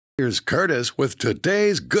Here's Curtis with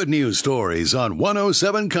today's good news stories on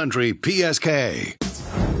 107 Country PSK.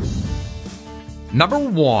 Number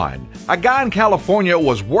 1. A guy in California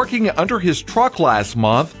was working under his truck last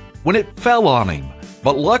month when it fell on him.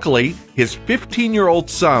 But luckily, his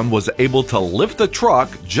 15-year-old son was able to lift the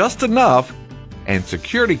truck just enough, and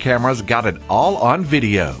security cameras got it all on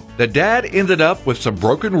video. The dad ended up with some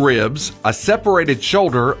broken ribs, a separated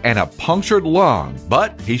shoulder, and a punctured lung,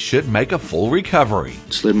 but he should make a full recovery.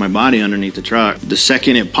 Slid my body underneath the truck. The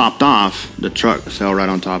second it popped off, the truck fell right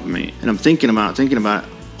on top of me. And I'm thinking about,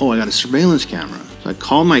 oh, I got a surveillance camera. So I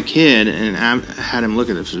called my kid and had him look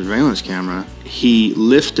at the surveillance camera. He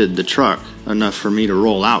lifted the truck enough for me to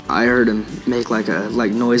roll out. I heard him make like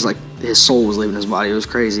noise like his soul was leaving his body. It was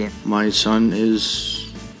crazy. My son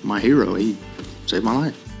is my hero. He saved my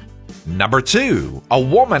life. Number 2. A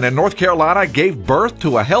woman in North Carolina gave birth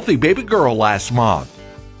to a healthy baby girl last month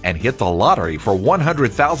and hit the lottery for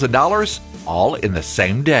 $100,000 all in the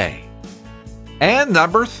same day. And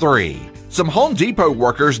number 3. Some Home Depot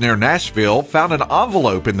workers near Nashville found an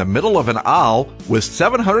envelope in the middle of an aisle with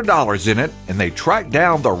 $700 in it, and they tracked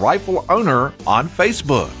down the rightful owner on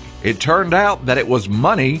Facebook. It turned out that it was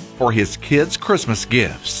money for his kids' Christmas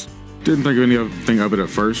gifts. Didn't think anything of it at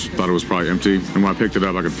first. Thought it was probably empty. And when I picked it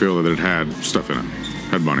up, I could feel that it had stuff in it.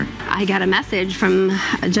 Had money. I got a message from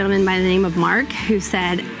a gentleman by the name of Mark who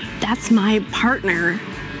said, "That's my partner.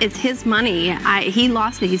 It's his money. He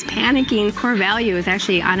lost it. He's panicking." Core value is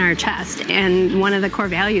actually on our chest, and one of the core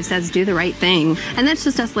values says do the right thing. And that's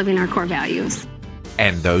just us living our core values.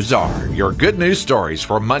 And those are your good news stories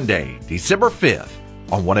for Monday, December 5th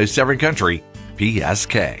on 107 Country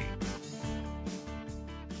PSK.